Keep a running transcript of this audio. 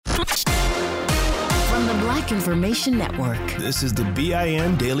Black Information Network. This is the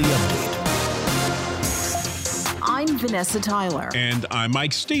BIN Daily Update. I'm Vanessa Tyler. And I'm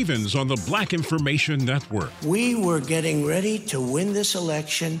Mike Stevens on the Black Information Network. We were getting ready to win this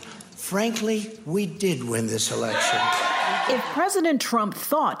election. Frankly, we did win this election. If President Trump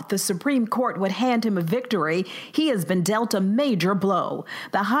thought the Supreme Court would hand him a victory, he has been dealt a major blow.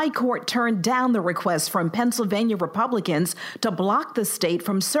 The High Court turned down the request from Pennsylvania Republicans to block the state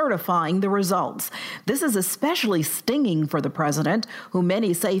from certifying the results. This is especially stinging for the president, who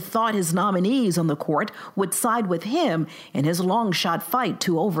many say thought his nominees on the court would side with him in his long-shot fight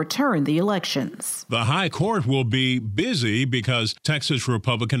to overturn the elections. The High Court will be busy because Texas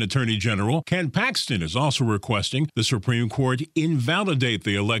Republican Attorney General Ken Paxton is also requesting the Supreme Court invalidate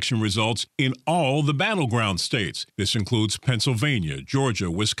the election results in all the battleground states. This includes Pennsylvania,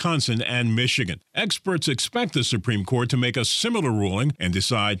 Georgia, Wisconsin, and Michigan. Experts expect the Supreme Court to make a similar ruling and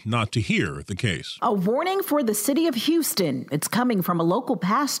decide not to hear the case. A warning for the city of Houston. It's coming from a local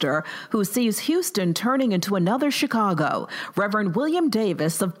pastor who sees Houston turning into another Chicago. Reverend William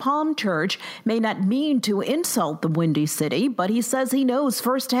Davis of Palm Church may not mean to insult the Windy City, but he says he knows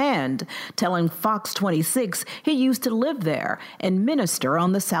firsthand, telling Fox 26 he used to live there and minister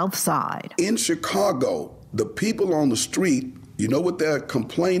on the South Side. In Chicago, the people on the street, you know what their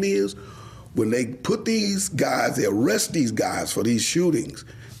complaint is? When they put these guys, they arrest these guys for these shootings,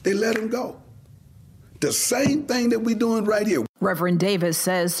 they let them go. The same thing that we're doing right here. Reverend Davis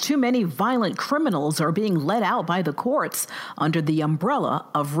says too many violent criminals are being let out by the courts under the umbrella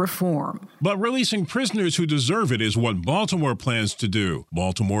of reform. But releasing prisoners who deserve it is what Baltimore plans to do.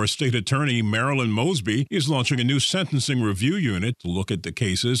 Baltimore State Attorney Marilyn Mosby is launching a new sentencing review unit to look at the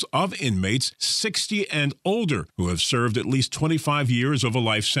cases of inmates 60 and older who have served at least 25 years of a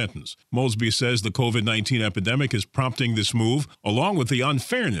life sentence. Mosby says the COVID-19 epidemic is prompting this move, along with the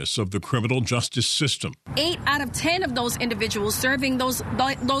unfairness of the criminal justice system. 8 out of 10 of those individuals serving those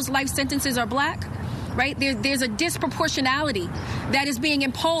life sentences are black, right? There's a disproportionality that is being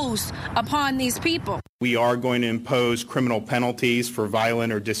imposed upon these people. We are going to impose criminal penalties for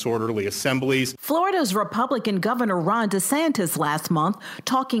violent or disorderly assemblies. Florida's Republican Governor Ron DeSantis last month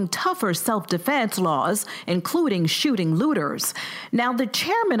talking tougher self-defense laws, including shooting looters. Now, the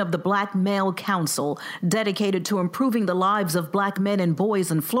chairman of the Black Male Council, dedicated to improving the lives of black men and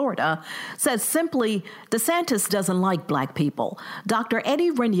boys in Florida, says simply DeSantis doesn't like black people. Dr. Eddie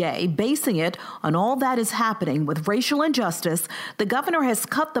Renier, basing it on all that is happening with racial injustice, the governor has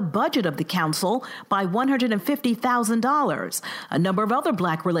cut the budget of the council by $150,000. A number of other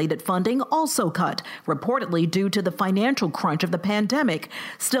black-related funding also cut, reportedly due to the financial crunch of the pandemic.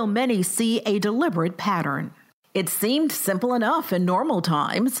 Still, many see a deliberate pattern. It seemed simple enough in normal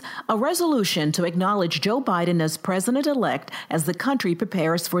times, a resolution to acknowledge Joe Biden as president-elect as the country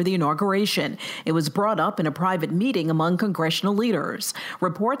prepares for the inauguration. It was brought up in a private meeting among congressional leaders.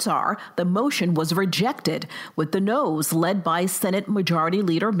 Reports are the motion was rejected, with the noes led by Senate Majority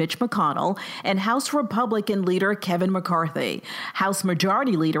Leader Mitch McConnell and House Republican Leader Kevin McCarthy. House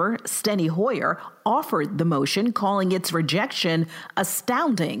Majority Leader Steny Hoyer offered the motion, calling its rejection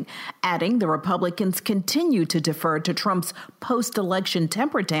astounding, adding the Republicans continue to defer to Trump's post-election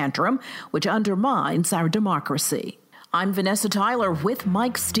temper tantrum, which undermines our democracy. I'm Vanessa Tyler with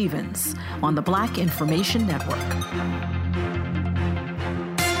Mike Stevens on the Black Information Network.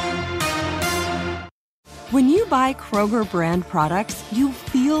 When you buy Kroger brand products, you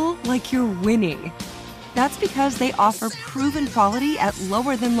feel like you're winning. That's because they offer proven quality at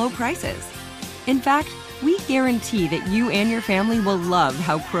lower than low prices. In fact, we guarantee that you and your family will love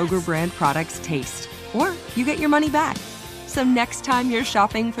how Kroger brand products taste, or you get your money back. So next time you're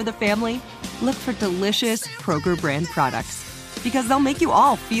shopping for the family, look for delicious Kroger brand products, because they'll make you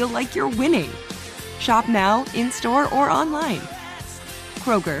all feel like you're winning. Shop now, in-store, or online.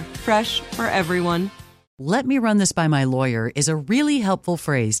 Kroger, fresh for everyone. "Let me run this by my lawyer" is a really helpful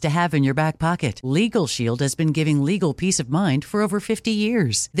phrase to have in your back pocket. Legal Shield has been giving legal peace of mind for over 50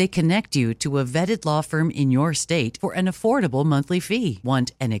 years. They connect you to a vetted law firm in your state for an affordable monthly fee.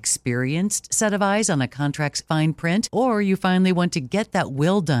 Want an experienced set of eyes on a contract's fine print? Or you finally want to get that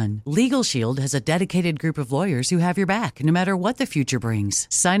will done? Legal Shield has a dedicated group of lawyers who have your back, no matter what the future brings.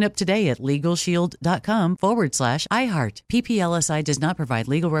 Sign up today at LegalShield.com/iHeart. PPLSI does not provide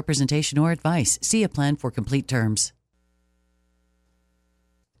legal representation or advice. See a plan for complete terms.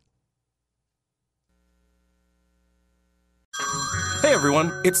 Hey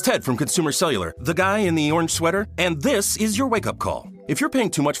everyone, it's Ted from Consumer Cellular, the guy in the orange sweater, and this is your wake-up call. If you're paying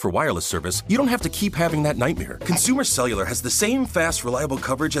too much for wireless service, you don't have to keep having that nightmare. Consumer Cellular has the same fast, reliable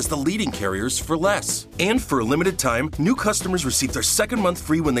coverage as the leading carriers for less. And for a limited time, new customers receive their second month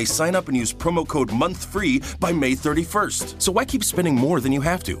free when they sign up and use promo code MONTHFREE by May 31st. So why keep spending more than you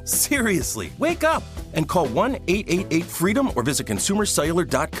have to? Seriously, wake up and call 1-888-FREEDOM or visit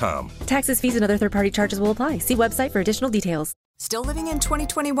consumercellular.com. Taxes, fees, and other third-party charges will apply. See website for additional details. Still living in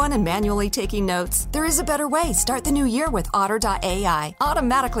 2021 and manually taking notes? There is a better way. Start the new year with Otter.ai.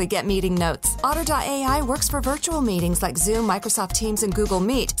 Automatically get meeting notes. Otter.ai works for virtual meetings like Zoom, Microsoft Teams, and Google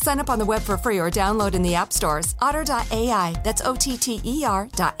Meet. Sign up on the web for free or download in the app stores. Otter.ai. That's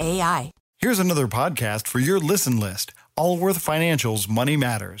OTTER.ai. Here's another podcast for your listen list. Allworth Financial's Money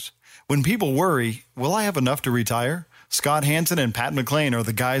Matters. When people worry, will I have enough to retire? Scott Hansen and Pat McClain are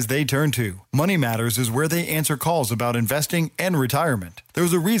the guys they turn to. Money Matters is where they answer calls about investing and retirement.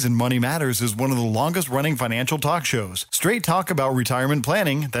 There's a reason Money Matters is one of the longest-running financial talk shows. Straight talk about retirement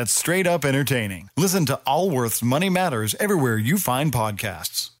planning that's straight up entertaining. Listen to Allworth's Money Matters everywhere you find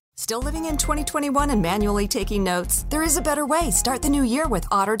podcasts. Still living in 2021 and manually taking notes? There is a better way. Start the new year with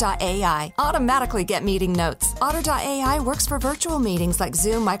Otter.ai. Automatically get meeting notes. Otter.ai works for virtual meetings like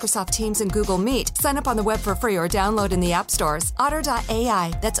Zoom, Microsoft Teams, and Google Meet. Sign up on the web for free or download in the app stores.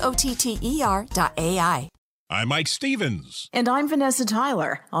 Otter.ai. That's OTTER.ai. I'm Mike Stevens. And I'm Vanessa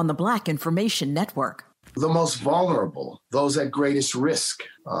Tyler on the Black Information Network. The most vulnerable, those at greatest risk,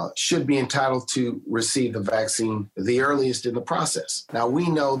 should be entitled to receive the vaccine the earliest in the process. Now, we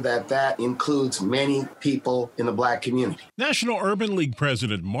know that that includes many people in the Black community. National Urban League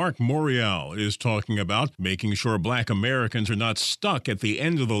President Mark Morial is talking about making sure Black Americans are not stuck at the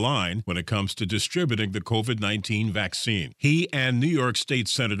end of the line when it comes to distributing the COVID-19 vaccine. He and New York State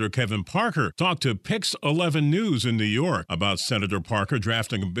Senator Kevin Parker talked to Pix 11 News in New York about Senator Parker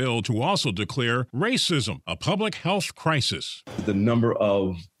drafting a bill to also declare racism a public health crisis. The number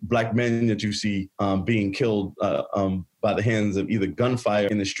of Black men that you see being killed by the hands of either gunfire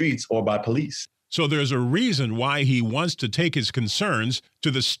in the streets or by police. So there's a reason why he wants to take his concerns to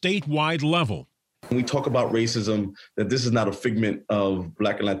the statewide level. When we talk about racism, that this is not a figment of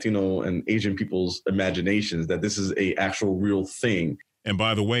Black and Latino and Asian people's imaginations, that this is an actual real thing. And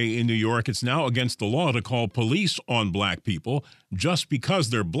by the way, in New York, it's now against the law to call police on Black people just because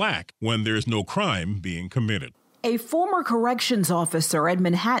they're Black when there's no crime being committed. A former corrections officer at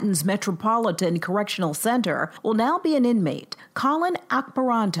Manhattan's Metropolitan Correctional Center will now be an inmate. Colin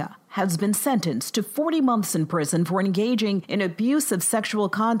Akbaranta has been sentenced to 40 months in prison for engaging in abusive sexual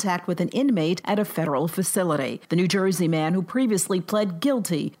contact with an inmate at a federal facility. The New Jersey man, who previously pled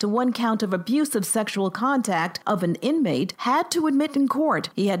guilty to one count of abusive sexual contact of an inmate, had to admit in court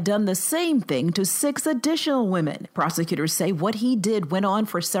he had done the same thing to 6 additional women. Prosecutors say what he did went on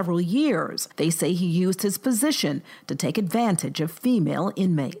for several years. They say he used his position to take advantage of female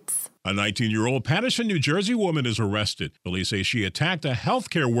inmates. A 19-year-old Paterson, New Jersey woman is arrested. Police say she attacked a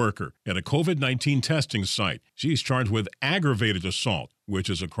healthcare worker at a COVID-19 testing site. She's charged with aggravated assault, which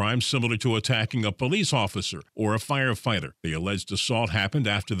is a crime similar to attacking a police officer or a firefighter. The alleged assault happened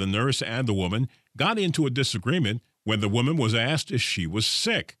after the nurse and the woman got into a disagreement when the woman was asked if she was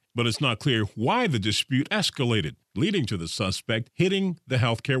sick. But it's not clear why the dispute escalated, leading to the suspect hitting the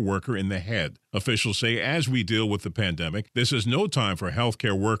healthcare worker in the head. Officials say as we deal with the pandemic, this is no time for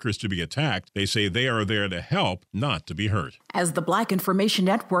healthcare workers to be attacked. They say they are there to help, not to be hurt. As the Black Information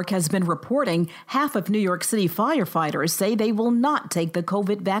Network has been reporting, half of New York City firefighters say they will not take the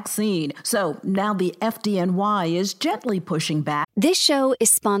COVID vaccine. So now the FDNY is gently pushing back. This show is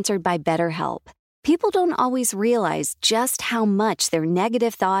sponsored by BetterHelp. People don't always realize just how much their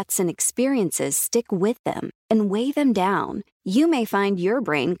negative thoughts and experiences stick with them and weigh them down. You may find your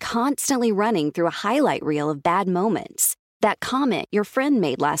brain constantly running through a highlight reel of bad moments. That comment your friend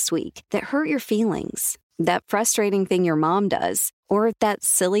made last week that hurt your feelings. That frustrating thing your mom does. Or that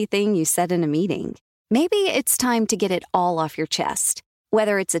silly thing you said in a meeting. Maybe it's time to get it all off your chest.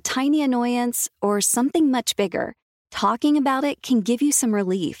 Whether it's a tiny annoyance or something much bigger, talking about it can give you some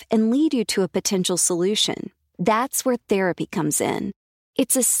relief and lead you to a potential solution. That's where therapy comes in.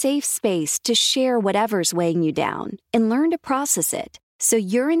 It's a safe space to share whatever's weighing you down and learn to process it so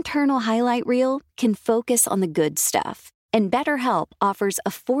your internal highlight reel can focus on the good stuff. And BetterHelp offers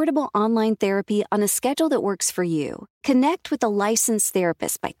affordable online therapy on a schedule that works for you. Connect with a licensed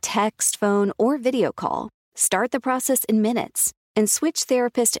therapist by text, phone, or video call. Start the process in minutes and switch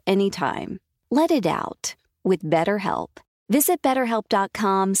therapist anytime. Let it out with BetterHelp. Visit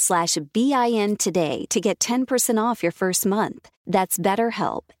BetterHelp.com/BIN today to get 10% off your first month. That's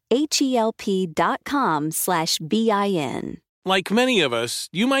BetterHelp, HELP.com/BIN. Like many of us,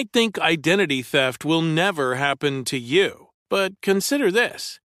 you might think identity theft will never happen to you. But consider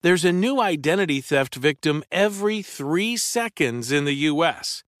this. There's a new identity theft victim every 3 seconds in the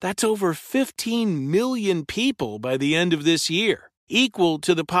U.S. That's over 15 million people by the end of this year, equal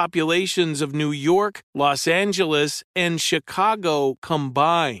to the populations of New York, Los Angeles, and Chicago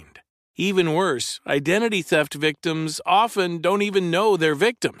combined. Even worse, identity theft victims often don't even know they're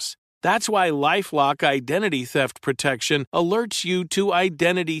victims. That's why LifeLock Identity Theft Protection alerts you to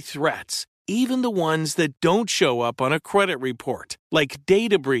identity threats, even the ones that don't show up on a credit report, like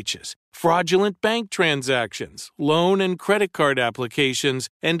data breaches, fraudulent bank transactions, loan and credit card applications,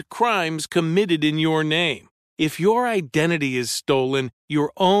 and crimes committed in your name. If your identity is stolen,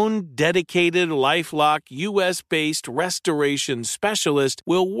 your own dedicated LifeLock U.S.-based restoration specialist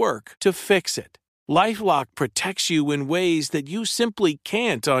will work to fix it. LifeLock protects you in ways that you simply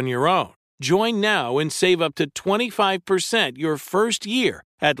can't on your own. Join now and save up to 25% your first year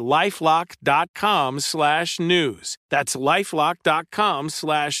at LifeLock.com/news. That's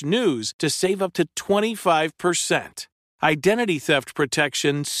LifeLock.com/news to save up to 25%. Identity theft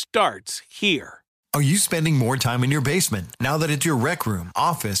protection starts here. Are you spending more time in your basement now that it's your rec room,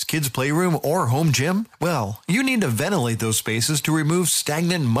 office, kids' playroom, or home gym? Well, you need to ventilate those spaces to remove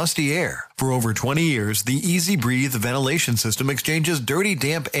stagnant, musty air. For over 20 years, the Easy Breathe ventilation system exchanges dirty,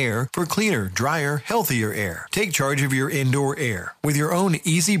 damp air for cleaner, drier, healthier air. Take charge of your indoor air with your own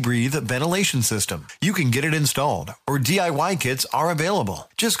Easy Breathe ventilation system. You can get it installed, or DIY kits are available.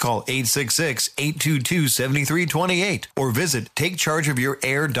 Just call 866-822-7328 or visit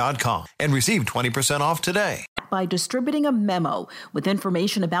takechargeofyourair.com and receive 20% off today. By distributing a memo with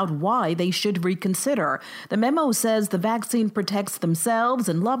information about why they should reconsider. The memo says the vaccine protects themselves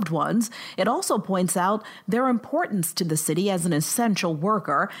and loved ones. It also points out their importance to the city as an essential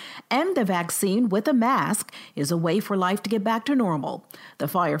worker, and the vaccine with a mask is a way for life to get back to normal. The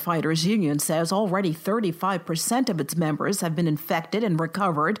firefighters union says already 35% of its members have been infected and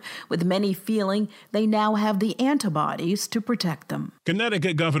recovered, with many feeling they now have the antibodies to protect them.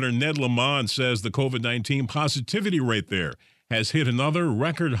 Connecticut Governor Ned Lamont says the COVID-19 positivity rate there has hit another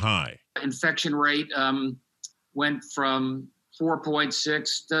record high. Infection rate went from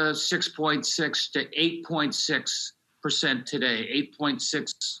 4.6 to 6.6 to 8.6% today.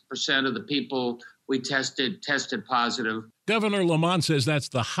 8.6% of the people we tested positive. Governor Lamont says that's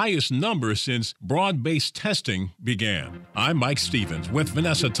the highest number since broad-based testing began. I'm Mike Stevens with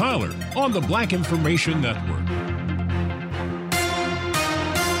Vanessa Tyler on the Black Information Network.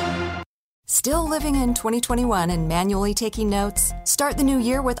 Still living in 2021 and manually taking notes? Start the new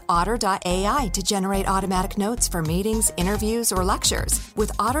year with Otter.ai to generate automatic notes for meetings, interviews, or lectures.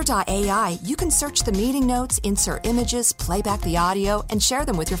 With Otter.ai, you can search the meeting notes, insert images, play back the audio, and share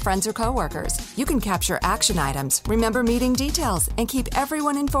them with your friends or coworkers. You can capture action items, remember meeting details, and keep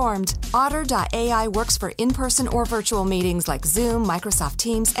everyone informed. Otter.ai works for in-person or virtual meetings like Zoom, Microsoft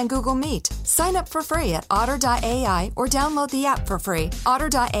Teams, and Google Meet. Sign up for free at Otter.ai or download the app for free.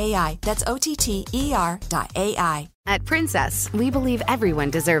 Otter.ai, that's OTTER.ai. At Princess, we believe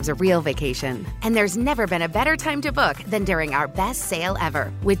everyone deserves a real vacation. And there's never been a better time to book than during our best sale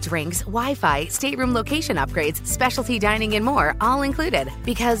ever. With drinks, Wi-Fi, stateroom location upgrades, specialty dining, and more, all included.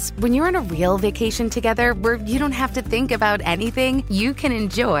 Because when you're on a real vacation together where you don't have to think about anything, you can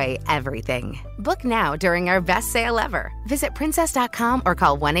enjoy everything. Book now during our best sale ever. Visit princess.com or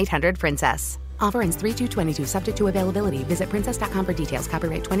call 1-800-PRINCESS. Offer ends 3/2/22, subject to availability. Visit princess.com for details.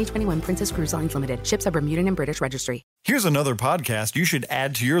 Copyright 2021 Princess Cruise Lines Limited. Ships are Bermudan and British Registry. Here's another podcast you should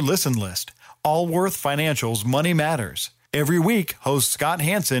add to your listen list. Allworth Financial's Money Matters. Every week, hosts Scott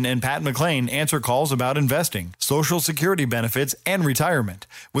Hansen and Pat McClain answer calls about investing, Social Security benefits, and retirement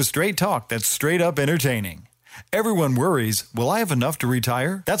with straight talk that's straight up entertaining. Everyone worries, will I have enough to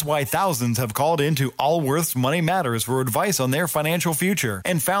retire? That's why thousands have called into Allworth's Money Matters for advice on their financial future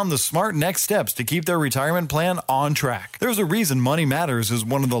and found the smart next steps to keep their retirement plan on track. There's a reason Money Matters is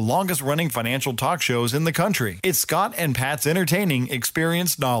one of the longest running financial talk shows in the country. It's Scott and Pat's entertaining,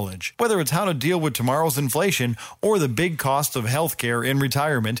 experienced knowledge. Whether it's how to deal with tomorrow's inflation or the big costs of healthcare in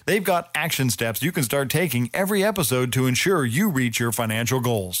retirement, they've got action steps you can start taking every episode to ensure you reach your financial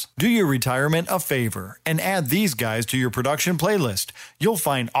goals. Do your retirement a favor and add these guys to your production playlist. You'll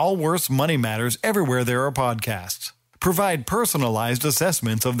find Allworth's Money Matters everywhere there are podcasts. Provide personalized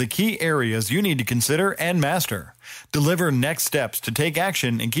assessments of the key areas you need to consider and master. Deliver next steps to take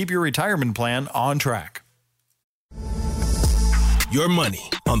action and keep your retirement plan on track. Your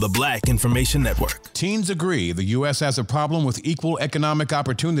money on the Black Information Network. Teens agree the U.S. has a problem with equal economic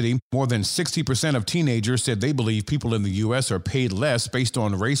opportunity. More than 60% of teenagers said they believe people in the U.S. are paid less based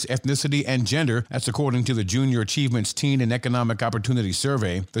on race, ethnicity, and gender. That's according to the Junior Achievements Teen and Economic Opportunity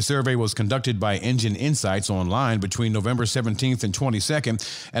Survey. The survey was conducted by Engine Insights online between November 17th and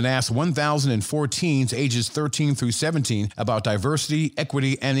 22nd and asked 1,004 teens ages 13 through 17 about diversity,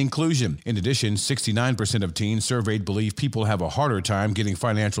 equity, and inclusion. In addition, 69% of teens surveyed believe people have a harder time getting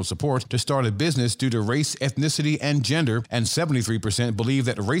financial support to start a business due to race, ethnicity, and gender, and 73% believe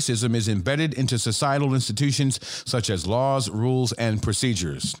that racism is embedded into societal institutions such as laws, rules, and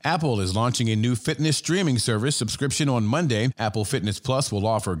procedures. Apple is launching a new fitness streaming service subscription on Monday. Apple Fitness Plus will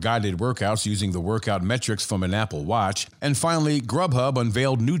offer guided workouts using the workout metrics from an Apple Watch. And finally, Grubhub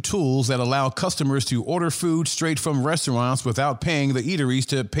unveiled new tools that allow customers to order food straight from restaurants without paying the eateries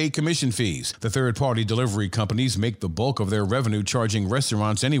to pay commission fees. The third-party delivery companies make the bulk of their revenue, charging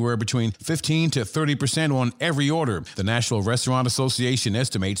restaurants anywhere between 15 to 30% on every order. The National Restaurant Association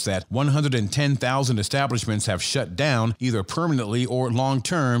estimates that 110,000 establishments have shut down either permanently or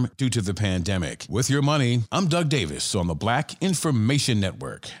long-term due to the pandemic. With your money, I'm Doug Davis on the Black Information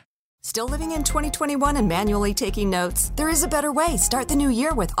Network. Still living in 2021 and manually taking notes? There is a better way. Start the new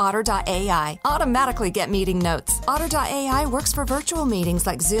year with Otter.ai. Automatically get meeting notes. Otter.ai works for virtual meetings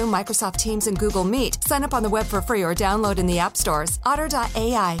like Zoom, Microsoft Teams, and Google Meet. Sign up on the web for free or download in the app stores.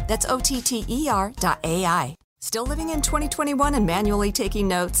 Otter.ai. That's OTTER.ai. Still living in 2021 and manually taking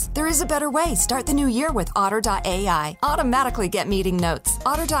notes? There is a better way. Start the new year with Otter.ai. Automatically get meeting notes.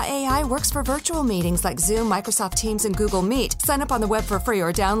 Otter.ai works for virtual meetings like Zoom, Microsoft Teams, and Google Meet. Sign up on the web for free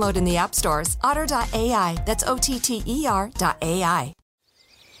or download in the app stores. Otter.ai. That's OTTER.ai.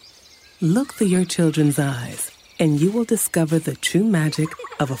 Look through your children's eyes, and you will discover the true magic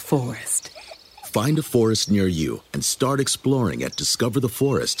of a forest. Find a forest near you and start exploring at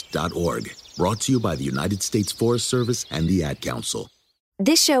discovertheforest.org. Brought to you by the United States Forest Service and the Ad Council.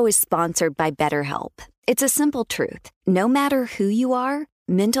 This show is sponsored by BetterHelp. It's a simple truth. No matter who you are,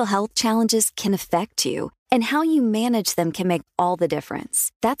 mental health challenges can affect you, and how you manage them can make all the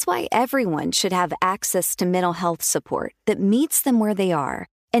difference. That's why everyone should have access to mental health support that meets them where they are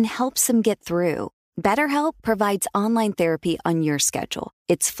and helps them get through. BetterHelp provides online therapy on your schedule.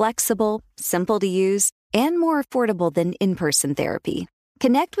 It's flexible, simple to use, and more affordable than in-person therapy.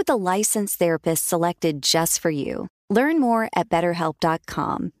 Connect with a licensed therapist selected just for you. Learn more at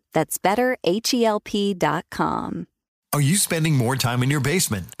BetterHelp.com. That's BetterHelp.com. Are you spending more time in your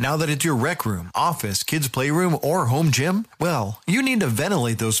basement now that it's your rec room, office, kids' playroom, or home gym? Well, you need to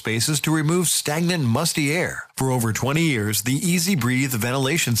ventilate those spaces to remove stagnant, musty air. For over 20 years, the Easy Breathe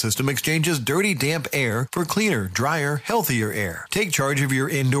ventilation system exchanges dirty, damp air for cleaner, drier, healthier air. Take charge of your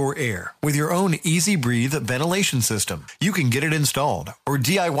indoor air with your own Easy Breathe ventilation system. You can get it installed, or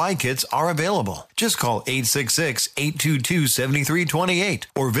DIY kits are available. Just call 866-822-7328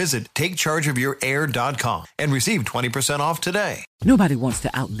 or visit takechargeofyourair.com and receive 20% off today. Nobody wants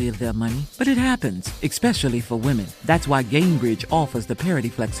to outlive their money, but it happens, especially for women. That's why Gainbridge offers the Parity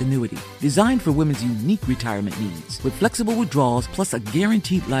Flex annuity, designed for women's unique retirement needs, with flexible withdrawals plus a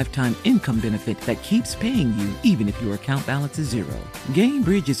guaranteed lifetime income benefit that keeps paying you even if your account balance is zero.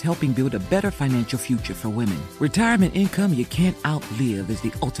 Gainbridge is helping build a better financial future for women. Retirement income you can't outlive is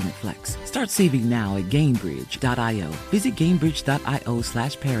the ultimate flex. Start saving now at Gainbridge.io. Visit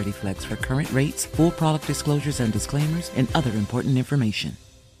Gainbridge.io/ParityFlex for current rates, full product disclosures and disclaimers, and other important information.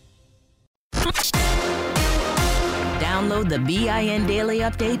 Download the BIN Daily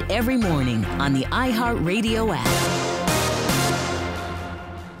Update every morning on the iHeartRadio app.